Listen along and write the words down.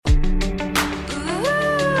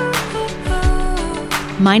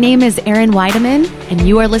My name is Erin Weideman, and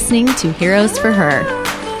you are listening to Heroes for Her.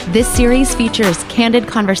 This series features candid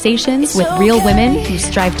conversations with real women who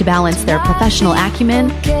strive to balance their professional acumen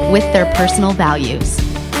with their personal values.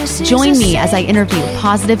 Join me as I interview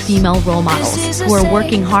positive female role models who are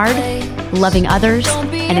working hard, loving others,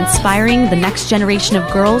 and inspiring the next generation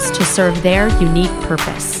of girls to serve their unique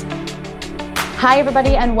purpose. Hi,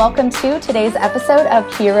 everybody, and welcome to today's episode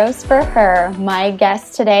of Heroes for Her. My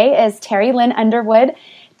guest today is Terry Lynn Underwood.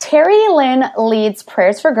 Terry Lynn leads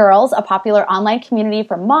Prayers for Girls, a popular online community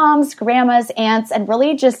for moms, grandmas, aunts, and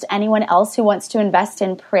really just anyone else who wants to invest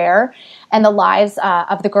in prayer and the lives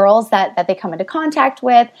of the girls that they come into contact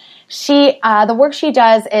with. The work she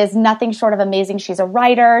does is nothing short of amazing. She's a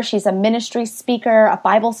writer, she's a ministry speaker, a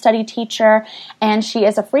Bible study teacher, and she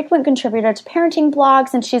is a frequent contributor to parenting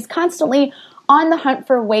blogs, and she's constantly on the hunt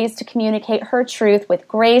for ways to communicate her truth with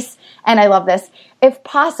grace, and I love this, if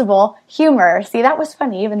possible, humor. See, that was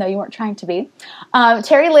funny, even though you weren't trying to be.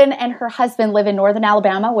 Terry Lynn and her husband live in Northern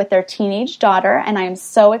Alabama with their teenage daughter, and I am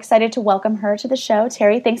so excited to welcome her to the show.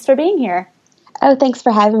 Terry, thanks for being here. Oh, thanks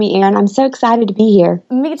for having me, Erin. I'm so excited to be here.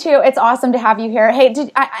 Me too. It's awesome to have you here. Hey,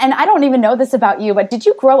 and I don't even know this about you, but did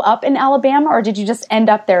you grow up in Alabama, or did you just end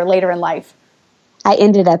up there later in life? I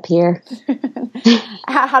ended up here.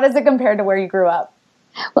 How does it compare to where you grew up?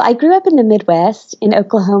 Well, I grew up in the Midwest, in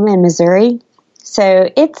Oklahoma and Missouri. So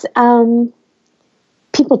it's,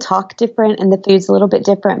 people talk different and the food's a little bit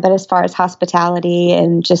different, but as far as hospitality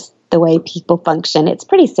and just the way people function, it's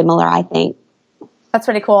pretty similar, I think. That's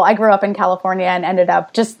pretty cool. I grew up in California and ended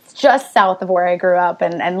up just south of where I grew up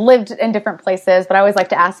and lived in different places. But I always like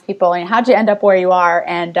to ask people, how'd you end up where you are?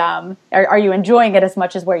 And are you enjoying it as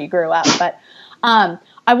much as where you grew up? But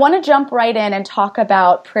I want to jump right in and talk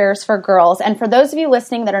about Prayers for Girls. And for those of you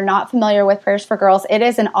listening that are not familiar with Prayers for Girls, it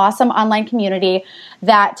is an awesome online community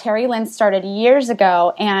that Terry Lynn started years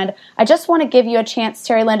ago. And I just want to give you a chance,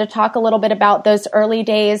 Terry Lynn, to talk a little bit about those early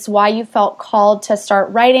days, why you felt called to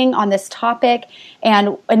start writing on this topic,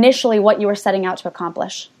 and initially what you were setting out to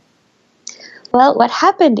accomplish. Well, what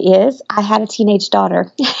happened is I had a teenage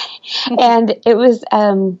daughter, and it was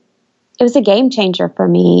a game changer for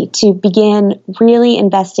me to begin really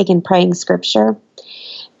investing in praying scripture.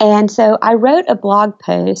 And so I wrote a blog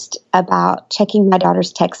post about checking my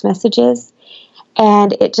daughter's text messages,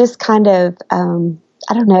 and it just kind of,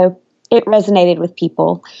 it resonated with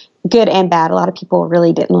people, good and bad. A lot of people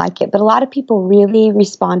really didn't like it, but a lot of people really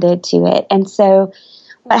responded to it. And so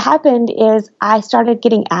what happened is I started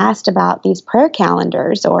getting asked about these prayer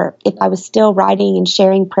calendars, or if I was still writing and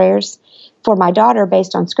sharing prayers for my daughter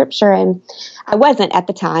based on scripture, and I wasn't at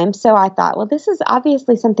the time. So I thought, well, this is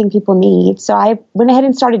obviously something people need. So I went ahead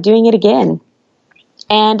and started doing it again.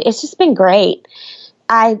 And it's just been great.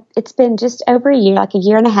 It's been just over a year, like a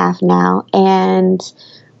year and a half now. And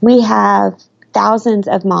we have thousands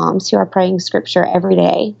of moms who are praying scripture every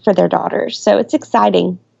day for their daughters. So it's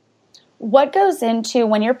exciting. What goes into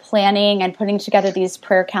when you're planning and putting together these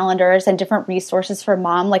prayer calendars and different resources for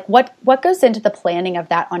mom? Like what goes into the planning of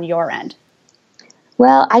that on your end?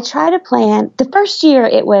 Well, I try to plan. The first year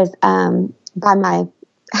it was I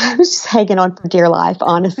was just hanging on for dear life,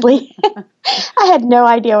 honestly. I had no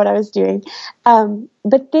idea what I was doing.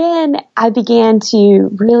 But then I began to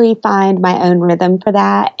really find my own rhythm for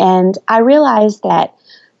that. And I realized that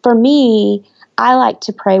for me, I like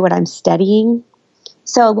to pray what I'm studying.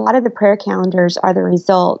 So a lot of the prayer calendars are the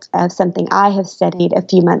result of something I have studied a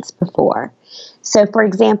few months before. So, for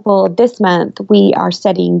example, this month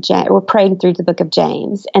we're praying through the book of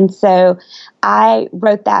James. And so I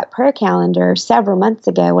wrote that prayer calendar several months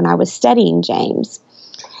ago when I was studying James.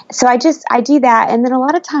 So I do that. And then a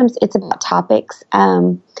lot of times it's about topics.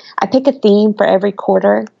 I pick a theme for every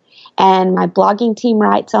quarter, and my blogging team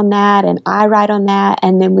writes on that, and I write on that,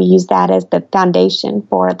 and then we use that as the foundation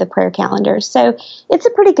for the prayer calendar. So it's a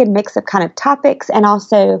pretty good mix of kind of topics and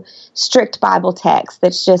also strict Bible text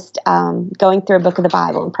that's just going through a book of the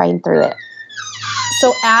Bible and praying through it.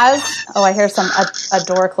 So I hear a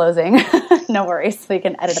door closing. No worries, so you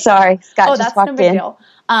can edit it. Sorry, Scott just walked in. That's no big deal.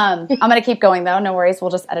 I'm going to keep going, though. No worries, we'll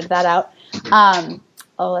just edit that out.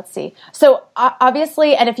 Let's see. So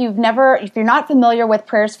obviously, and if you're not familiar with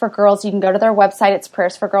Prayers for Girls, you can go to their website. It's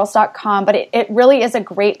prayersforgirls.com. But it really is a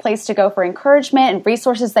great place to go for encouragement and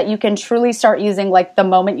resources that you can truly start using like the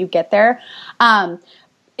moment you get there.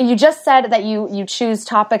 You just said that you choose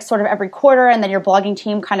topics sort of every quarter, and then your blogging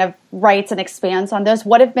team kind of writes and expands on those.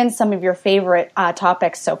 What have been some of your favorite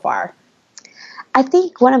topics so far? I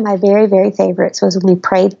think one of my very, very favorites was when we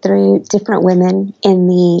prayed through different women in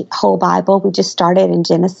the whole Bible. We just started in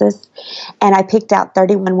Genesis, and I picked out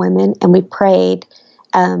 31 women, and we prayed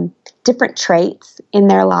different traits in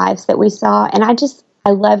their lives that we saw. And I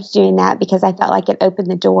loved doing that because I felt like it opened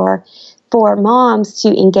the door for moms to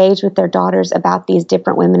engage with their daughters about these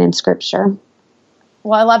different women in Scripture.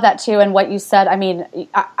 Well, I love that too. And what you said, I mean,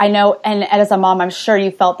 I know, and as a mom, I'm sure you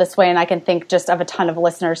felt this way. And I can think just of a ton of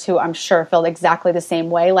listeners who I'm sure feel exactly the same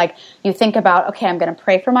way. Like you think about, okay, I'm going to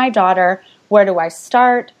pray for my daughter. Where do I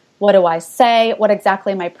start? What do I say? What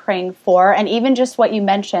exactly am I praying for? And even just what you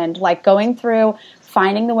mentioned, like going through,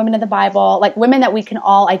 finding the women in the Bible, like women that we can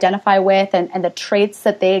all identify with and the traits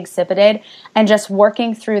that they exhibited, and just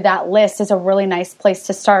working through that list is a really nice place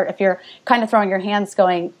to start. If you're kind of throwing your hands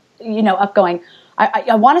going, up going,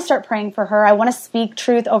 I want to start praying for her. I want to speak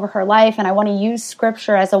truth over her life, and I want to use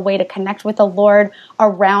Scripture as a way to connect with the Lord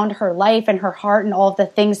around her life and her heart and all of the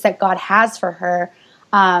things that God has for her.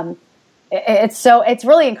 It's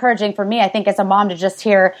really encouraging for me, I think, as a mom to just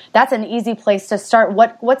hear that's an easy place to start.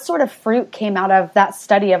 What sort of fruit came out of that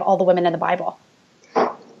study of all the women in the Bible?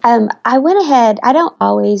 I went ahead. I don't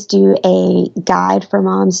always do a guide for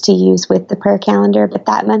moms to use with the prayer calendar, but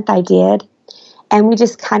that month I did. And we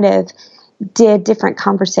just kind of did different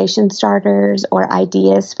conversation starters or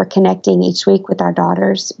ideas for connecting each week with our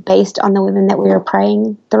daughters based on the women that we were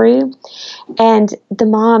praying through. And the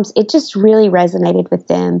moms, it just really resonated with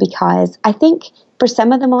them because I think for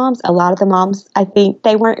some of the moms, a lot of the moms, I think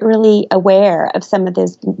they weren't really aware of some of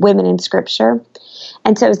those women in Scripture.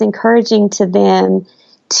 And so it was encouraging to them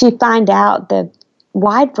to find out the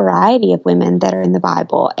wide variety of women that are in the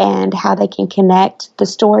Bible and how they can connect the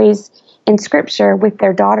stories in Scripture with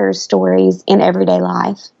their daughters' stories in everyday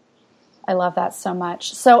life. I love that so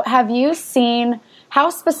much. So how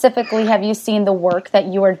specifically have you seen the work that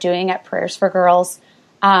you are doing at Prayers for Girls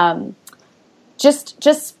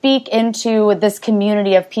just speak into this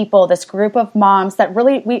community of people, this group of moms that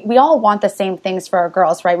really, we all want the same things for our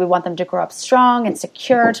girls, right? We want them to grow up strong and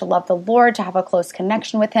secure, to love the Lord, to have a close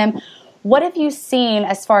connection with Him. What have you seen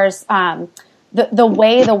as far as the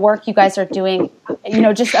way the work you guys are doing,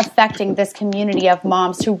 just affecting this community of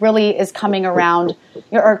moms who really is coming around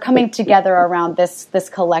or coming together around this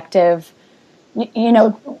collective,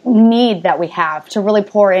 need that we have to really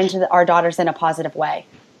pour into our daughters in a positive way?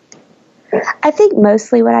 I think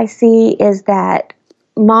mostly what I see is that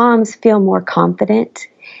moms feel more confident.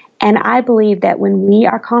 And I believe that when we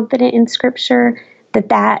are confident in Scripture,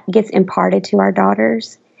 that gets imparted to our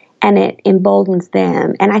daughters and it emboldens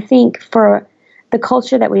them. And I think for the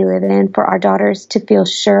culture that we live in, for our daughters to feel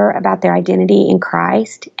sure about their identity in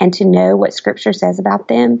Christ and to know what Scripture says about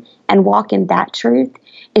them and walk in that truth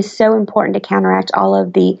is so important to counteract all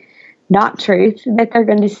of the not truth that they're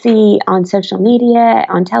going to see on social media,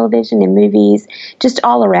 on television, in movies, just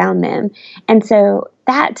all around them. And so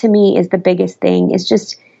that to me is the biggest thing, is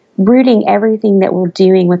just rooting everything that we're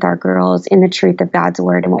doing with our girls in the truth of God's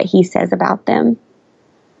Word and what He says about them.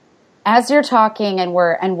 As you're talking and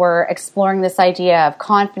we're exploring this idea of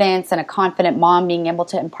confidence and a confident mom being able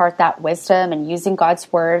to impart that wisdom and using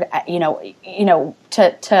God's Word,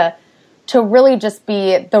 to really just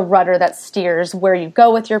be the rudder that steers where you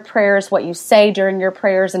go with your prayers, what you say during your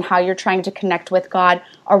prayers, and how you're trying to connect with God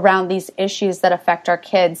around these issues that affect our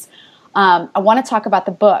kids. I want to talk about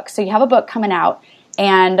the book. So you have a book coming out.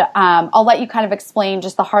 And I'll let you kind of explain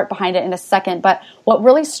just the heart behind it in a second. But what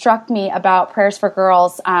really struck me about Prayers for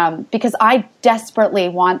Girls, because I desperately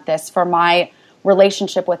want this for my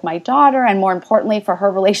relationship with my daughter, and more importantly for her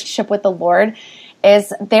relationship with the Lord,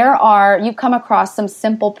 is you've come across some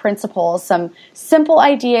simple principles, some simple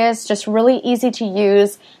ideas, just really easy to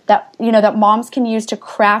use that moms can use to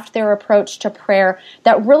craft their approach to prayer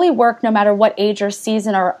that really work no matter what age or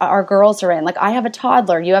season our girls are in. Like I have a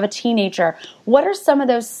toddler, you have a teenager. What are some of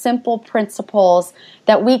those simple principles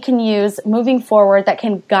that we can use moving forward that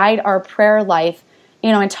can guide our prayer life,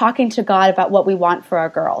 and talking to God about what we want for our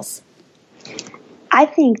girls? I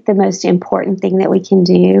think the most important thing that we can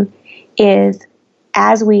do is,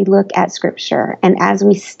 as we look at Scripture and as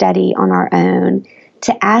we study on our own,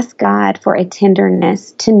 to ask God for a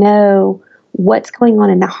tenderness to know what's going on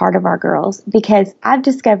in the heart of our girls. Because I've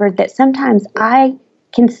discovered that sometimes I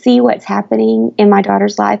can see what's happening in my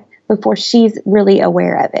daughter's life before she's really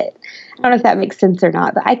aware of it. I don't know if that makes sense or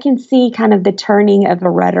not, but I can see kind of the turning of a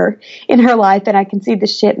rudder in her life, and I can see the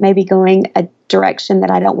ship maybe going a direction that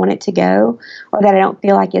I don't want it to go, or that I don't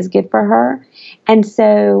feel like is good for her. And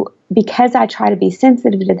so because I try to be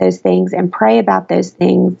sensitive to those things and pray about those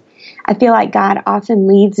things, I feel like God often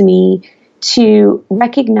leads me to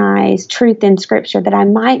recognize truth in Scripture that I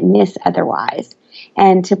might miss otherwise,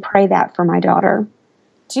 and to pray that for my daughter.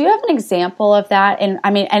 Do you have an example of that? And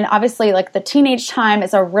and obviously like the teenage time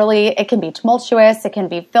is it can be tumultuous. It can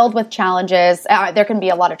be filled with challenges. There can be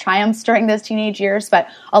a lot of triumphs during those teenage years, but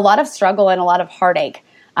a lot of struggle and a lot of heartache.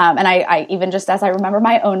 And I even just as I remember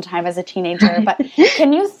my own time as a teenager, but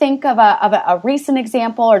can you think of a recent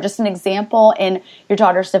example or just an example in your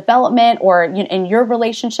daughter's development or in your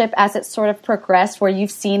relationship as it sort of progressed where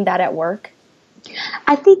you've seen that at work?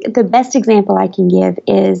 I think the best example I can give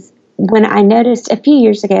is when I noticed a few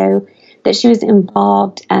years ago that she was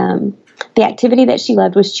involved, the activity that she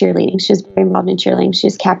loved was cheerleading. She was very involved in cheerleading. She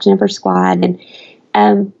was captain of her squad.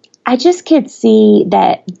 And I just could see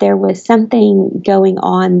that there was something going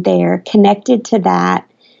on there connected to that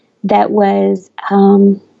was,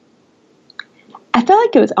 I felt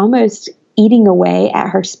like it was almost eating away at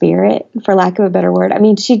her spirit, for lack of a better word. I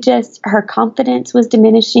mean, her confidence was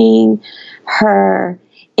diminishing, her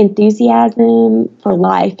enthusiasm for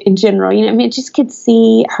life in general. I just could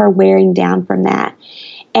see her wearing down from that.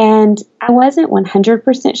 And I wasn't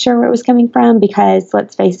 100% sure where it was coming from because,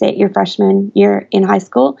 let's face it, you're freshman, you're in high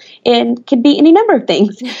school, it could be any number of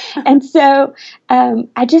things. And so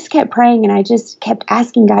I just kept praying and I just kept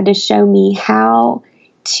asking God to show me how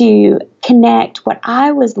to connect what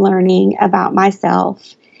I was learning about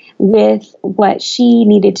myself with what she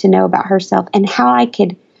needed to know about herself and how I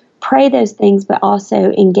could pray those things, but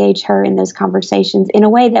also engage her in those conversations in a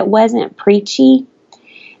way that wasn't preachy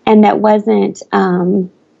and that wasn't,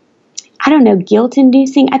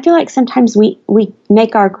 guilt-inducing. I feel like sometimes we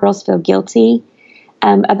make our girls feel guilty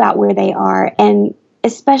about where they are, and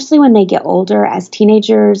especially when they get older as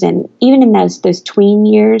teenagers and even in those tween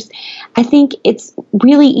years, I think it's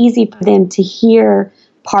really easy for them to hear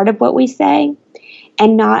part of what we say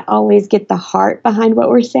and not always get the heart behind what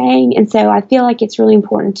we're saying. And so I feel like it's really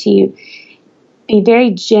important to be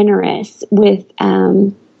very generous with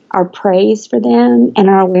our praise for them and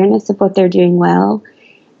our awareness of what they're doing well,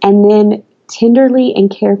 and then tenderly and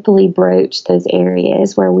carefully broach those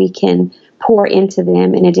areas where we can pour into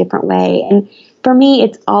them in a different way. And for me,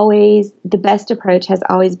 the best approach has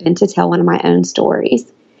always been to tell one of my own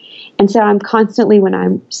stories. And so I'm constantly, when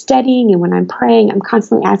I'm studying and when I'm praying, I'm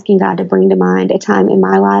constantly asking God to bring to mind a time in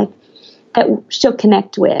my life that she'll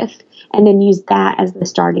connect with, and then use that as the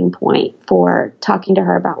starting point for talking to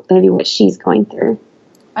her about maybe what she's going through.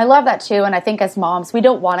 I love that too, and I think as moms, we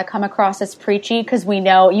don't want to come across as preachy because we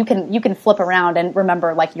know you can flip around and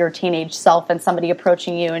remember like your teenage self and somebody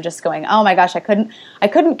approaching you and just going, "Oh my gosh, I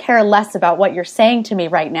couldn't care less about what you're saying to me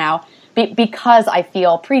right now because I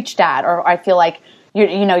feel preached at, or I feel like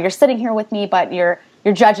you're sitting here with me, but you're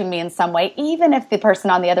judging me in some way," even if the person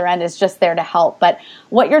on the other end is just there to help. But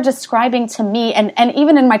what you're describing to me, and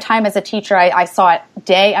even in my time as a teacher, I saw it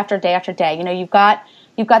day after day after day.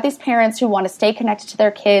 You've got these parents who want to stay connected to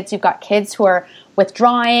their kids. You've got kids who are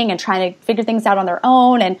withdrawing and trying to figure things out on their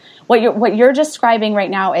own. And what you're describing right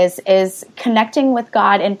now is connecting with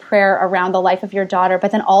God in prayer around the life of your daughter,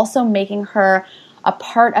 but then also making her a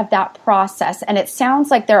part of that process. And it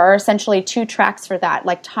sounds like there are essentially two tracks for that,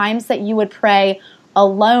 like times that you would pray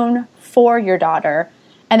alone for your daughter,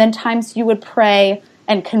 and then times you would pray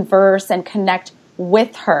and converse and connect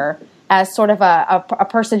with her as sort of a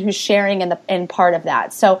person who's sharing in part of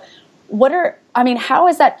that. So how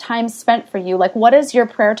is that time spent for you? Like, what does your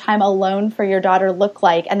prayer time alone for your daughter look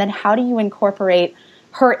like? And then how do you incorporate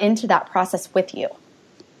her into that process with you?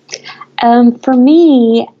 For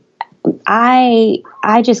me, I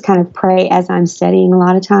just kind of pray as I'm studying a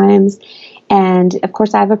lot of times. And of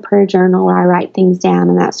course I have a prayer journal where I write things down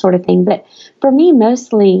and that sort of thing. But for me,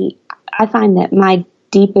 mostly I find that my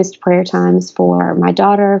deepest prayer times for my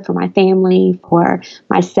daughter, for my family, for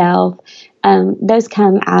myself, those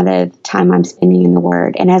come out of time I'm spending in the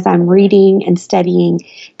Word. And as I'm reading and studying,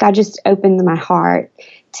 God just opens my heart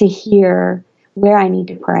to hear where I need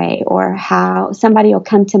to pray or how somebody will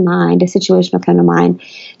come to mind, a situation will come to mind.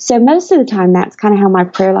 So most of the time, that's kind of how my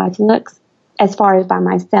prayer life looks as far as by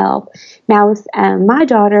myself. Now with my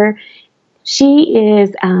daughter, she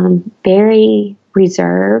is very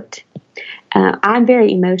reserved. I'm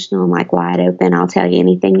very emotional and like wide open. I'll tell you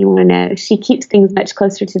anything you want to know. She keeps things much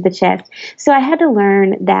closer to the chest. So I had to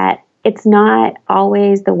learn that it's not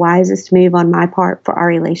always the wisest move on my part for our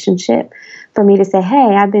relationship for me to say,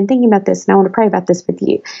 "Hey, I've been thinking about this and I want to pray about this with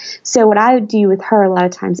you." So what I would do with her a lot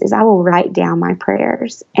of times is I will write down my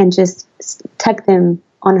prayers and just tuck them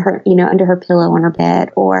on her, under her pillow on her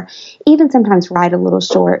bed, or even sometimes write a little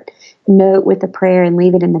short note with a prayer and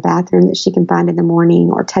leave it in the bathroom that she can find in the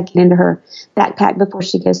morning, or tuck it into her backpack before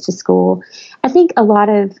she goes to school. I think a lot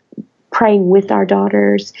of praying with our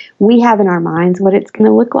daughters, we have in our minds what it's going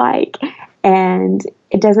to look like. And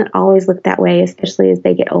it doesn't always look that way, especially as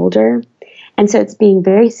they get older. And so it's being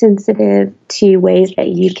very sensitive to ways that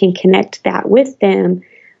you can connect that with them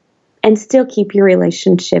and still keep your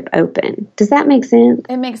relationship open. Does that make sense?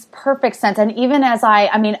 It makes perfect sense. And even as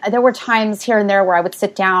I mean, there were times here and there where I would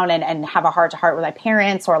sit down and have a heart-to-heart with my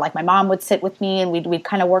parents, or like my mom would sit with me and we'd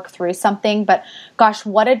kind of work through something. But gosh,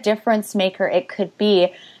 what a difference maker it could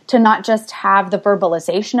be to not just have the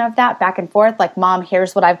verbalization of that back and forth, like, Mom,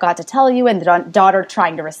 here's what I've got to tell you, and the daughter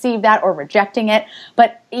trying to receive that or rejecting it,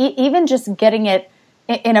 but even just getting it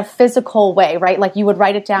in a physical way, right? Like, you would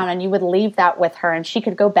write it down and you would leave that with her and she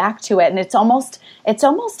could go back to it. And it's almost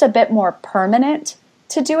a bit more permanent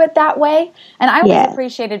to do it that way. And I always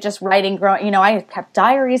appreciated just writing, I kept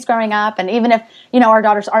diaries growing up. And even if, our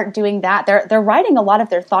daughters aren't doing that, they're writing a lot of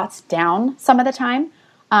their thoughts down some of the time,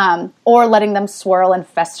 or letting them swirl and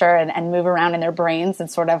fester and move around in their brains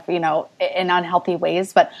and sort of, in unhealthy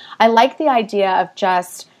ways. But I like the idea of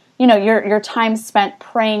just, your time spent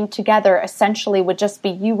praying together essentially would just be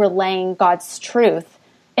you relaying God's truth,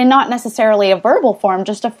 and not necessarily a verbal form,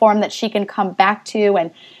 just a form that she can come back to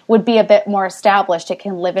and would be a bit more established. It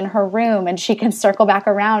can live in her room and she can circle back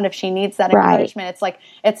around if she needs that encouragement.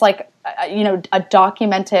 It's like a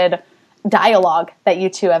documented dialogue that you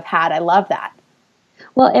two have had. I love that.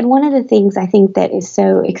 Well, and one of the things I think that is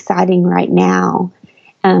so exciting right now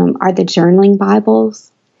are the journaling Bibles,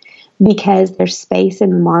 because there's space in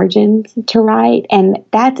the margins to write. And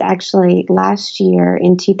that's actually last year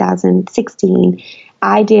in 2016,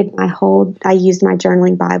 I used my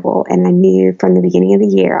journaling Bible, and I knew from the beginning of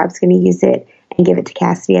the year I was going to use it and give it to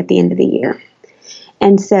Cassidy at the end of the year.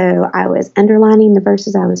 And so I was underlining the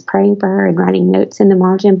verses, I was praying for her and writing notes in the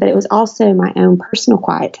margin, but it was also my own personal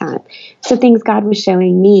quiet time. So things God was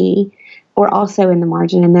showing me were also in the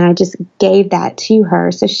margin, and then I just gave that to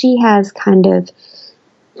her. So she has kind of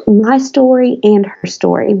my story and her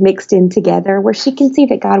story mixed in together, where she can see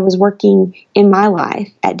that God was working in my life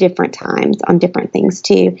at different times on different things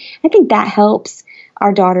too. I think that helps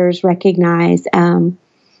our daughters recognize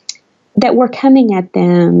that we're coming at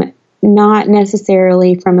them not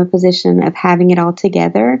necessarily from a position of having it all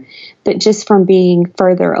together, but just from being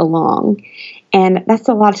further along. And that's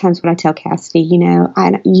a lot of times what I tell Cassidy,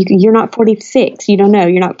 you're not 46, you don't know,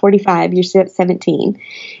 you're not 45, you're 17.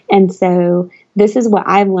 And so this is what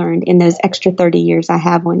I've learned in those extra 30 years I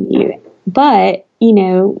have on you. But,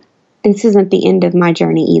 this isn't the end of my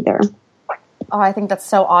journey either. Oh, I think that's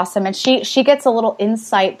so awesome. And she gets a little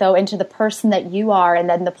insight, though, into the person that you are, and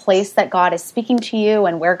then the place that God is speaking to you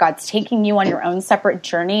and where God's taking you on your own separate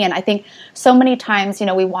journey. And I think so many times,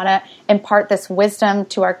 we want to impart this wisdom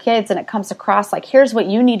to our kids, and it comes across like, here's what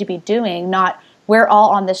you need to be doing, not we're all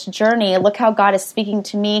on this journey. Look how God is speaking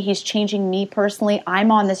to me. He's changing me personally.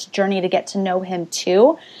 I'm on this journey to get to know him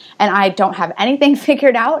too. And I don't have anything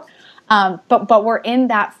figured out. But we're in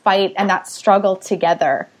that fight and that struggle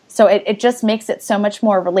together. So it just makes it so much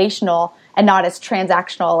more relational and not as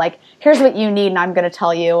transactional. Like, here's what you need, and I'm going to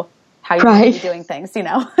tell you how you're going to be doing things,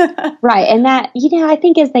 Right. And that, I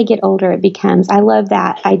think as they get older, I love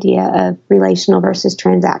that idea of relational versus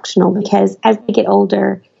transactional, because as they get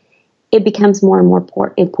older, it becomes more and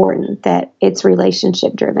more important that it's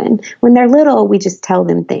relationship driven. When they're little, we just tell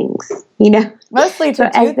them things, Mostly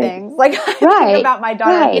to do things. Like, I think about my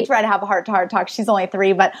daughter. Right. I try to have a heart-to-heart talk. She's only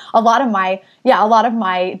 3, but a lot of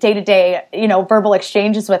my day-to-day, verbal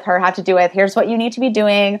exchanges with her have to do with, here's what you need to be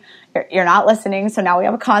doing. You're not listening, so now we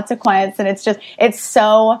have a consequence. And it's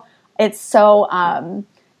so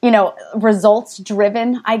results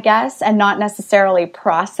driven, I guess, and not necessarily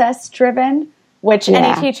process driven. Which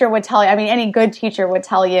any teacher would tell you, any good teacher would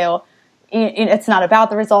tell you, it's not about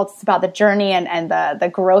the results, it's about the journey and the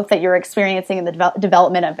growth that you're experiencing and the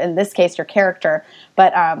development of, in this case, your character.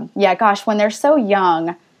 But when they're so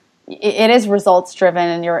young, it is results driven,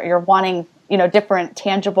 and you're wanting, different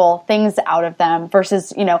tangible things out of them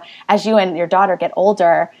versus, as you and your daughter get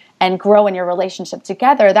older and grow in your relationship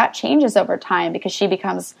together, that changes over time because she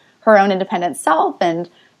becomes her own independent self and,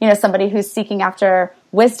 somebody who's seeking after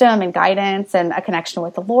wisdom and guidance and a connection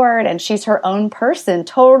with the Lord. And she's her own person,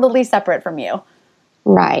 totally separate from you.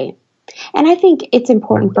 Right. And I think it's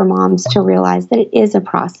important for moms to realize that it is a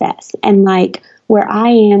process. And like where I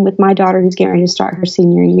am with my daughter who's getting ready to start her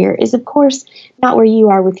senior year is, of course, not where you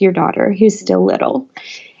are with your daughter who's still little.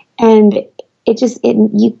 And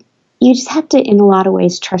you just have to, in a lot of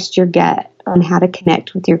ways, trust your gut on how to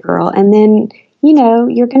connect with your girl. And then,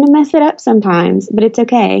 you're going to mess it up sometimes, but it's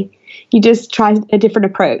okay. You just try a different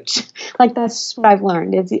approach. Like, that's what I've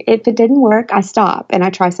learned. If it didn't work, I stop and I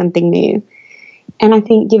try something new. And I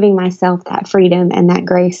think giving myself that freedom and that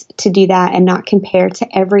grace to do that and not compare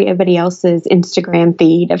to everybody else's Instagram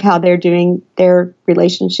feed of how they're doing their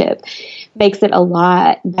relationship makes it a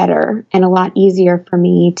lot better and a lot easier for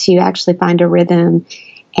me to actually find a rhythm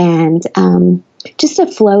and just a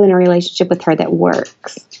flow in a relationship with her that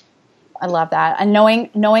works. I love that. And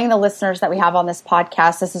knowing the listeners that we have on this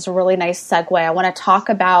podcast, this is a really nice segue. I want to talk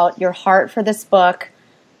about your heart for this book.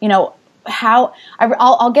 You know, how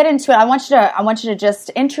I'll get into it. I want you to just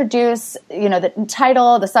introduce, the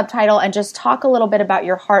title, the subtitle, and just talk a little bit about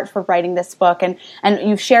your heart for writing this book. And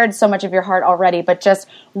you've shared so much of your heart already, but just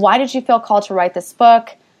why did you feel called to write this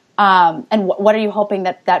book? And what are you hoping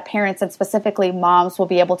that parents and specifically moms will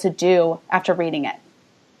be able to do after reading it?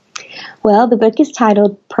 Well, the book is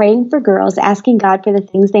titled Praying for Girls, Asking God for the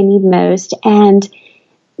Things They Need Most. And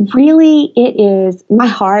really, my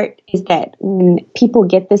heart is that when people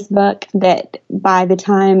get this book, that by the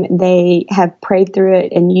time they have prayed through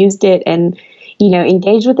it and used it and,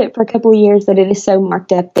 engaged with it for a couple of years, that it is so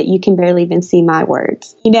marked up that you can barely even see my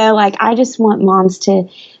words. I just want moms to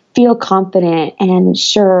feel confident and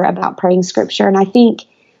sure about praying scripture. And I think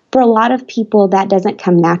for a lot of people, that doesn't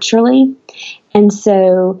come naturally. And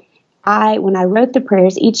so when I wrote the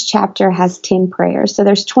prayers, each chapter has 10 prayers. So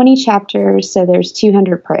there's 20 chapters, so there's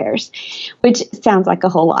 200 prayers, which sounds like a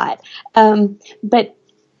whole lot. But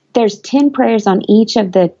there's 10 prayers on each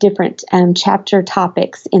of the different chapter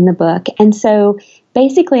topics in the book. And so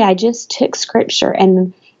basically I just took scripture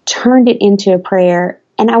and turned it into a prayer.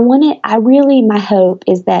 And my hope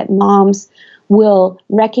is that moms will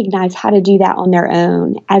recognize how to do that on their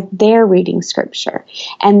own as they're reading scripture,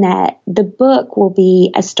 and that the book will be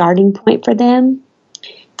a starting point for them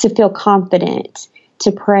to feel confident to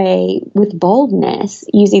pray with boldness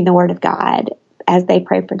using the Word of God as they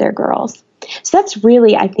pray for their girls. So that's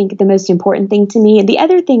really, I think, the most important thing to me. And the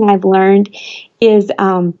other thing I've learned is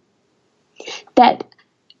that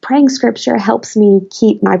praying scripture helps me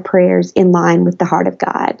keep my prayers in line with the heart of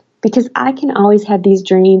God. Because I can always have these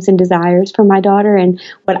dreams and desires for my daughter and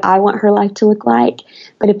what I want her life to look like.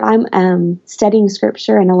 But if I'm studying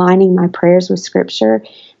scripture and aligning my prayers with scripture,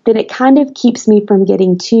 then it kind of keeps me from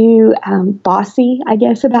getting too bossy, I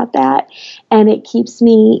guess, about that. And it keeps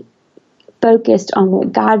me focused on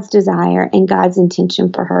what God's desire and God's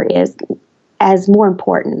intention for her is as more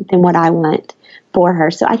important than what I want for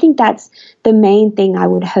her. So I think that's the main thing I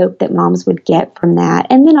would hope that moms would get from that.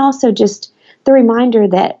 And then also just the reminder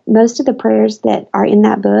that most of the prayers that are in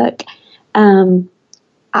that book,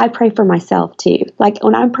 I pray for myself too. Like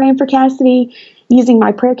when I'm praying for Cassidy, using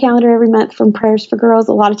my prayer calendar every month from Prayers for Girls,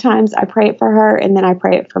 a lot of times I pray it for her and then I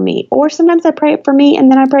pray it for me. Or sometimes I pray it for me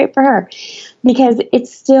and then I pray it for her. Because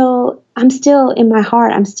I'm still in my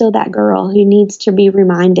heart, I'm still that girl who needs to be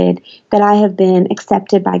reminded that I have been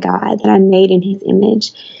accepted by God, that I'm made in His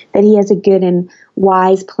image, that He has a good and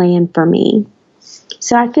wise plan for me.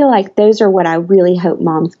 So I feel like those are what I really hope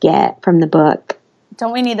moms get from the book.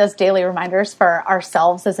 Don't we need those daily reminders for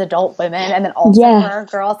ourselves as adult women and then also Yes. for our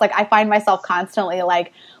girls? Like I find myself constantly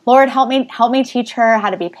like, Lord, help me teach her how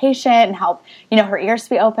to be patient and help, her ears to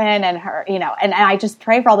be open and her, and I just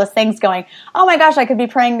pray for all those things going, oh my gosh, I could be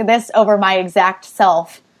praying this over my exact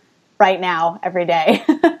self right now, every day.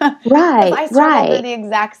 Right, I struggle through the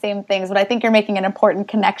exact same things, but I think you're making an important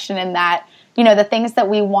connection in that, the things that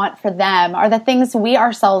we want for them are the things we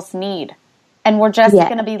ourselves need. And we're just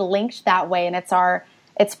going to be linked that way. And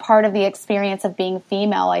it's part of the experience of being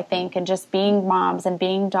female, I think, and just being moms and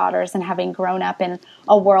being daughters and having grown up in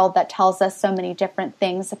a world that tells us so many different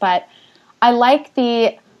things. But I like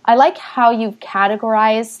how you've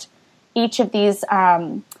categorized each of these,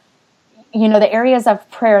 the areas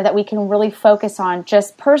of prayer that we can really focus on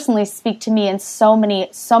just personally speak to me in so many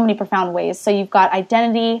profound ways. So you've got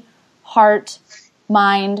identity, heart,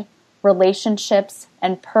 mind, relationships,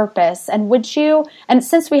 and purpose. And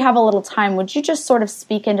since we have a little time, would you just sort of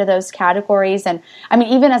speak into those categories? And I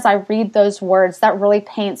mean, even as I read those words, that really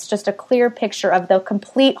paints just a clear picture of the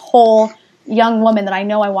complete whole young woman that I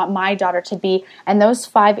know I want my daughter to be. And those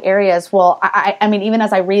 5 areas, well, I mean, even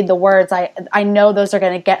as I read the words, I know those are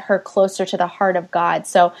going to get her closer to the heart of God.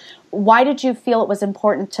 So why did you feel it was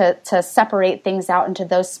important to separate things out into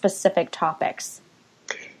those specific topics?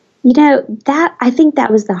 I think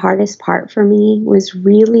that was the hardest part for me, was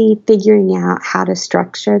really figuring out how to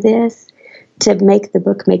structure this to make the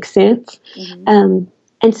book make sense. Mm-hmm.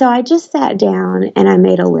 And so I just sat down and I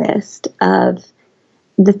made a list of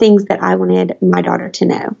the things that I wanted my daughter to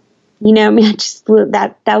know.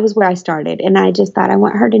 That was where I started. And I just thought, I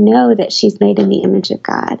want her to know that she's made in the image of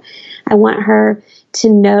God. I want her to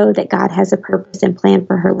know that God has a purpose and plan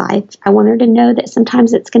for her life. I want her to know that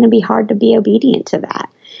sometimes it's going to be hard to be obedient to that.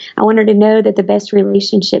 I want her to know that the best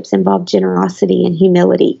relationships involve generosity and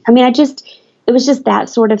humility. I mean, it was just that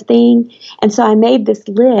sort of thing. And so I made this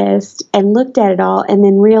list and looked at it all and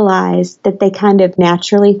then realized that they kind of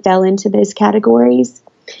naturally fell into those categories.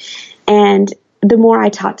 And the more I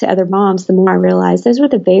talked to other moms, the more I realized those were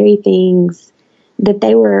the very things that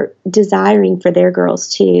they were desiring for their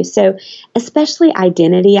girls too. So especially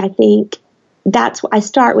identity, I think that's I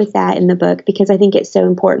start with that in the book because I think it's so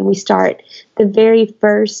important. We start the very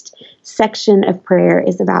first section of prayer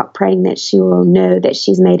is about praying that she will know that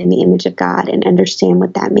she's made in the image of God and understand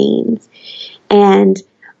what that means. And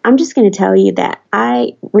I'm just going to tell you that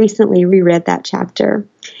I recently reread that chapter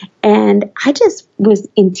and I just was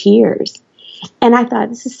in tears. And I thought,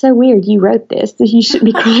 this is so weird. You wrote this. You shouldn't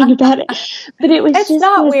be crying about it. But it was It's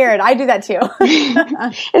not weird. I do that too.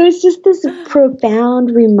 It was just this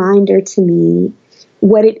profound reminder to me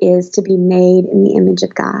what it is to be made in the image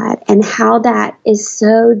of God and how that is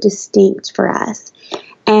so distinct for us.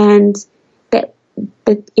 And that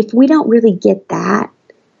if we don't really get that,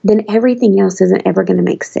 then everything else isn't ever going to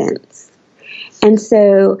make sense. And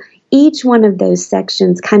so each one of those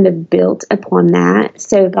sections kind of built upon that.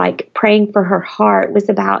 So like praying for her heart was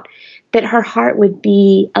about that her heart would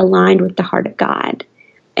be aligned with the heart of God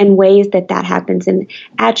and ways that happens and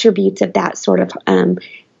attributes of that sort of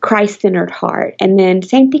Christ-centered heart. And then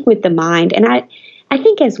same thing with the mind. And I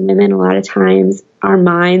think as women, a lot of times our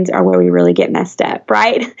minds are where we really get messed up,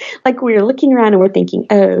 right? Like we're looking around and we're thinking,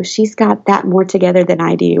 oh, she's got that more together than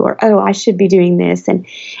I do, or, oh, I should be doing this. And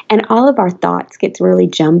all of our thoughts gets really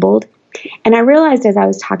jumbled. And I realized as I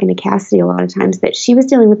was talking to Cassidy a lot of times that she was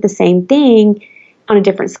dealing with the same thing on a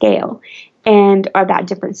different scale and about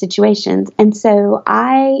different situations. And so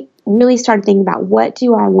I really started thinking about what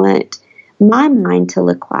do I want my mind to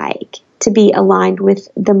look like, to be aligned with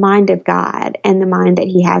the mind of God and the mind that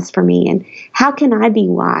He has for me. And how can I be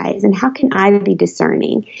wise and how can I be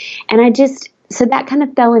discerning? And so that kind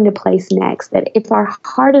of fell into place next, that if our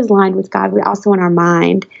heart is aligned with God, we also want our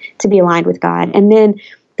mind to be aligned with God. And then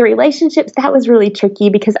the relationships, that was really tricky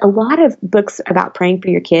because a lot of books about praying for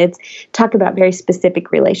your kids talk about very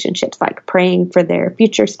specific relationships, like praying for their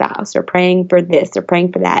future spouse or praying for this or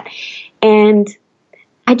praying for that. And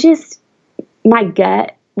my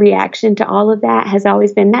gut reaction to all of that has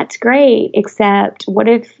always been, that's great, except what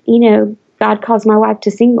if, God calls my wife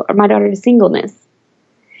to single or my daughter to singleness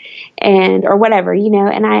or whatever,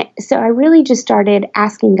 and I really just started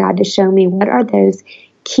asking God to show me what are those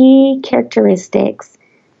key characteristics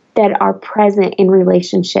that are present in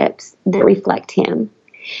relationships that reflect Him.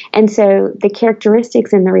 And so the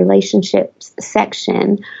characteristics in the relationships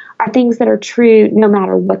section are things that are true no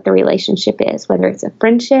matter what the relationship is, whether it's a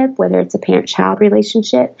friendship, whether it's a parent-child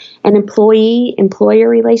relationship, an employee-employer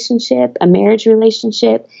relationship, a marriage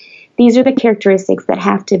relationship. These are the characteristics that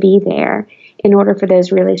have to be there in order for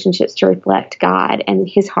those relationships to reflect God and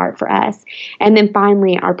His heart for us. And then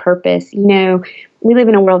finally, our purpose. We live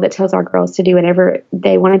in a world that tells our girls to do whatever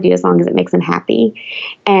they want to do as long as it makes them happy.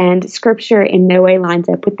 And Scripture in no way lines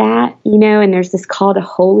up with that, and there's this call to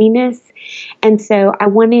holiness. And so I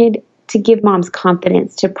wanted to give moms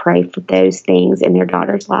confidence to pray for those things in their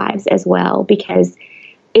daughters' lives as well, because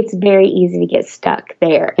it's very easy to get stuck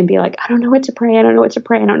there and be like, I don't know what to pray. I don't know what to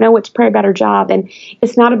pray. I don't know what to pray about her job. And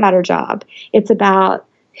it's not about her job. It's about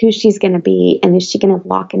who she's going to be, and is she going to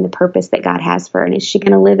walk in the purpose that God has for her, and is she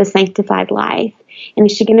going to live a sanctified life, and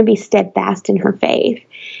is she going to be steadfast in her faith?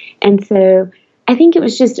 And so I think it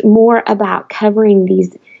was just more about covering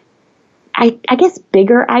these, I guess,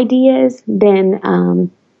 bigger ideas than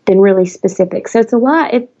really specific. So it's a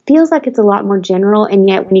lot. It feels like it's a lot more general, and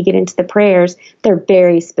yet when you get into the prayers, they're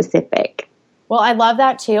very specific. Well, I love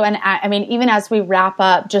that too. And I mean, even as we wrap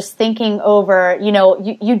up, just thinking over,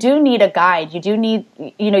 you do need a guide. You do need,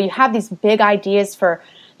 you have these big ideas for,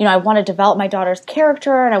 I want to develop my daughter's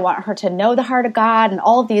character and I want her to know the heart of God and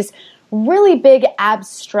all of these really big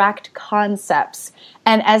abstract concepts.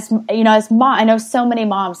 And as mom, I know so many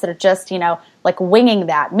moms that are just, like winging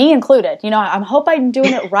that, me included. I hope I'm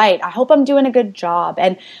doing it right. I hope I'm doing a good job.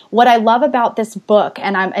 And what I love about this book,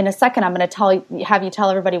 and in a second I'm going to have you tell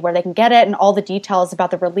everybody where they can get it and all the details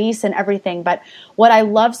about the release and everything. But what I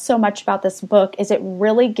love so much about this book is it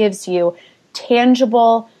really gives you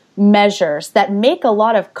tangible measures that make a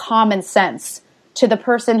lot of common sense to the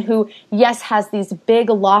person who, yes, has these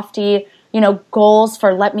big, lofty, goals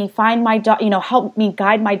for let me find my daughter, help me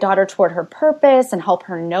guide my daughter toward her purpose and help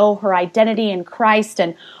her know her identity in Christ,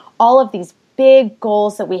 and all of these big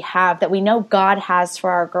goals that we have that we know God has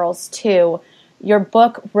for our girls too. your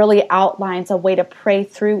book really outlines a way to pray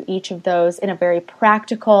through each of those in a very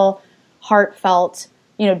practical, heartfelt,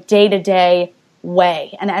 day-to-day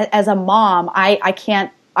way. And as a mom, I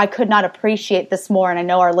could not appreciate this more, and I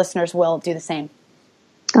know our listeners will do the same.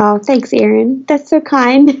 Oh, thanks, Erin. That's so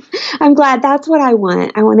kind. I'm glad. That's what I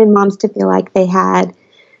want. I wanted moms to feel like they had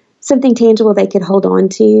something tangible they could hold on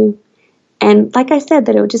to. And like I said,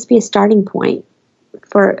 that it would just be a starting point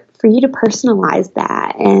for you to personalize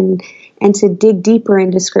that and to dig deeper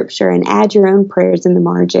into Scripture and add your own prayers in the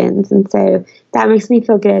margins. And so that makes me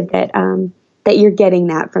feel good that you're getting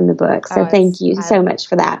that from the book. So thank you so much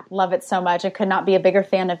for that. Love it so much. I could not be a bigger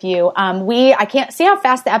fan of you. I can't see how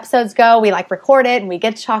fast the episodes go. We record it and we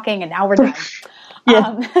get talking and now we're done.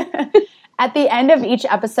 At the end of each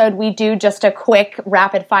episode, we do just a quick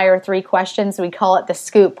rapid fire 3 questions. We call it the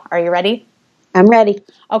scoop. Are you ready? I'm ready.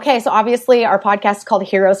 Okay. So obviously our podcast is called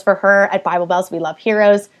Heroes for Her. At Bible Bells, we love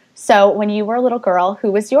heroes. So when you were a little girl,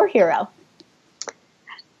 who was your hero?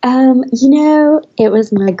 It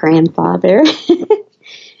was my grandfather,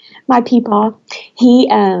 my peepaw.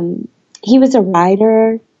 He was a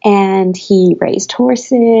rider and he raised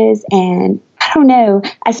horses, and I don't know,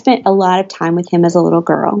 I spent a lot of time with him as a little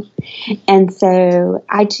girl. And so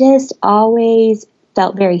I just always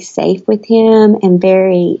felt very safe with him and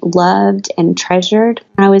very loved and treasured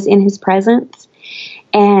when I was in his presence.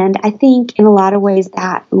 And I think in a lot of ways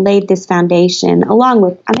that laid this foundation along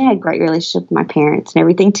with, I had a great relationship with my parents and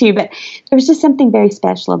everything too, but there was just something very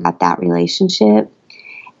special about that relationship.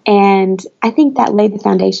 And I think that laid the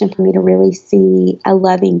foundation for me to really see a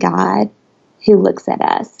loving God who looks at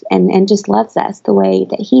us and just loves us the way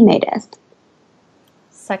that he made us.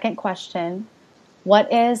 Second question.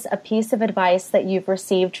 What is a piece of advice that you've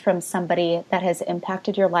received from somebody that has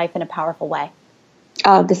impacted your life in a powerful way?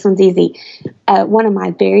 Oh, this one's easy. One of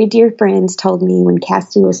my very dear friends told me when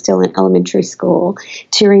Cassie was still in elementary school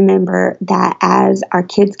to remember that as our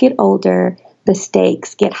kids get older, the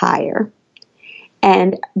stakes get higher.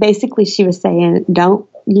 And basically she was saying, don't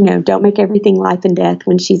make everything life and death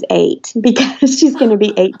when she's 8, because she's going to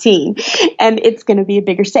be 18 and it's going to be a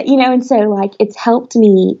bigger stake, and so it's helped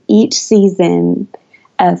me each season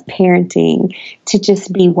of parenting to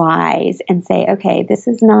just be wise and say, okay, this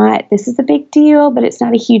is a big deal, but it's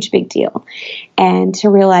not a huge big deal. And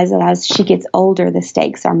to realize that as she gets older, the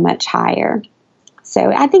stakes are much higher.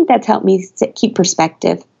 So I think that's helped me keep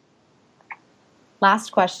perspective.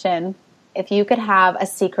 Last question. If you could have a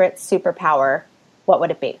secret superpower, what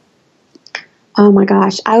would it be? Oh my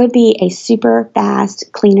gosh, I would be a super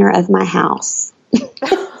fast cleaner of my house.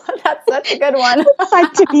 That's such a good one. It's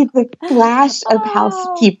like to be the Flash of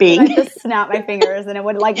housekeeping. I just snap my fingers, and it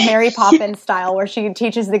would Mary Poppins style, where she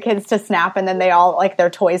teaches the kids to snap, and then they all their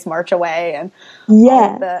toys march away, and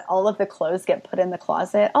all of the clothes get put in the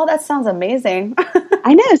closet. Oh, that sounds amazing.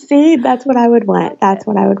 I know. See, that's what I would want. That's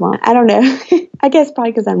what I would want. I don't know. I guess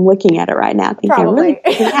probably because I'm looking at it right now, thinking, probably.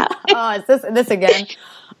 Really, oh, it's this again.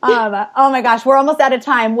 Oh my gosh, we're almost out of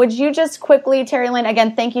time. Would you just quickly, Terry Lynn,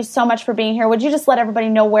 again, thank you so much for being here. Would you just let everybody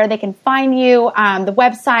know where they can find you, the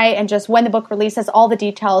website, and just when the book releases, all the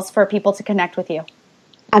details for people to connect with you?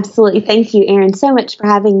 Absolutely. Thank you, Erin, so much for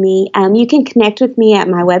having me. You can connect with me at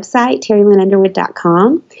my website,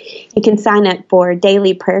 terrylynnunderwood.com. You can sign up for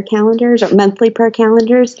daily prayer calendars or monthly prayer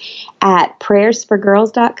calendars at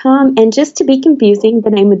prayersforgirls.com. And just to be confusing, the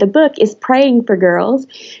name of the book is Praying for Girls.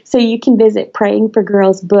 So you can visit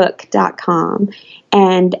prayingforgirlsbook.com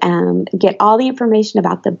and get all the information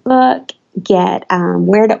about the book, get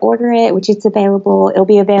where to order it, which it's available. It'll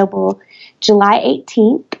be available July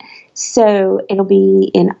 18th. So it'll be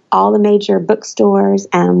in all the major bookstores,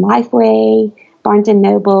 Lifeway, Barnes &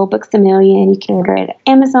 Noble, Books A Million. You can order it at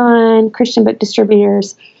Amazon, Christian book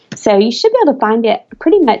distributors. So you should be able to find it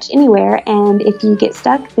pretty much anywhere. And if you get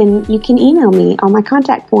stuck, then you can email me on my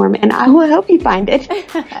contact form, and I will help you find it.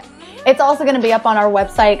 It's also going to be up on our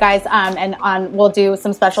website, guys, and we'll do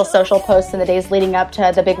some special social posts in the days leading up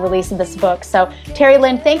to the big release of this book. So, Terry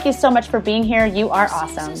Lynn, thank you so much for being here. You are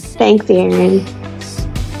awesome. Thanks, Erin.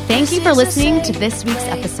 Thank you for listening to this week's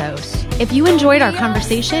episode. If you enjoyed our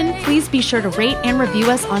conversation, please be sure to rate and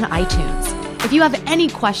review us on iTunes. If you have any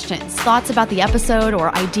questions, thoughts about the episode,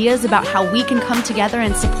 or ideas about how we can come together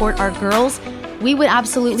and support our girls, we would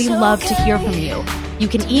absolutely love to hear from you. You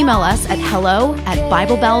can email us at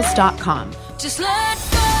hello@biblebells.com.